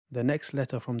The next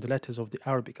letter from the letters of the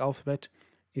Arabic alphabet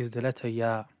is the letter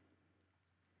Ya.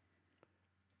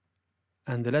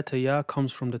 And the letter Ya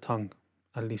comes from the tongue,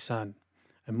 al-lisan,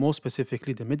 and more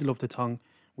specifically the middle of the tongue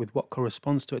with what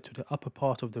corresponds to it to the upper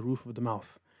part of the roof of the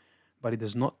mouth, but it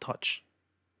does not touch.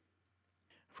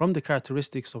 From the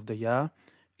characteristics of the Ya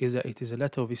is that it is a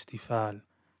letter of istifal,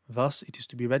 thus it is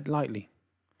to be read lightly.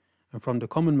 And from the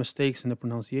common mistakes in the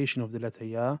pronunciation of the letter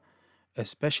Ya,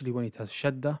 especially when it has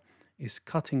shadda, is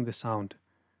cutting the sound.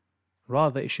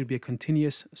 Rather, it should be a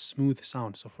continuous, smooth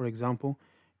sound. So for example,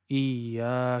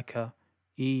 Iyaka,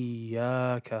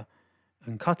 Iyaka.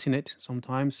 And cutting it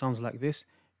sometimes sounds like this,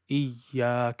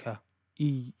 Iyaka,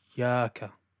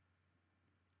 Iyaka.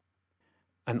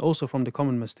 And also from the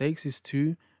common mistakes is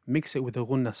to mix it with a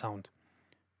gunna sound.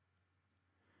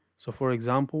 So for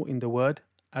example, in the word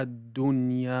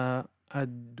ad-dunya,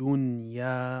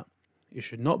 ad-dunya, it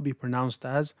should not be pronounced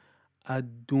as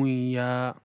ad-dunya.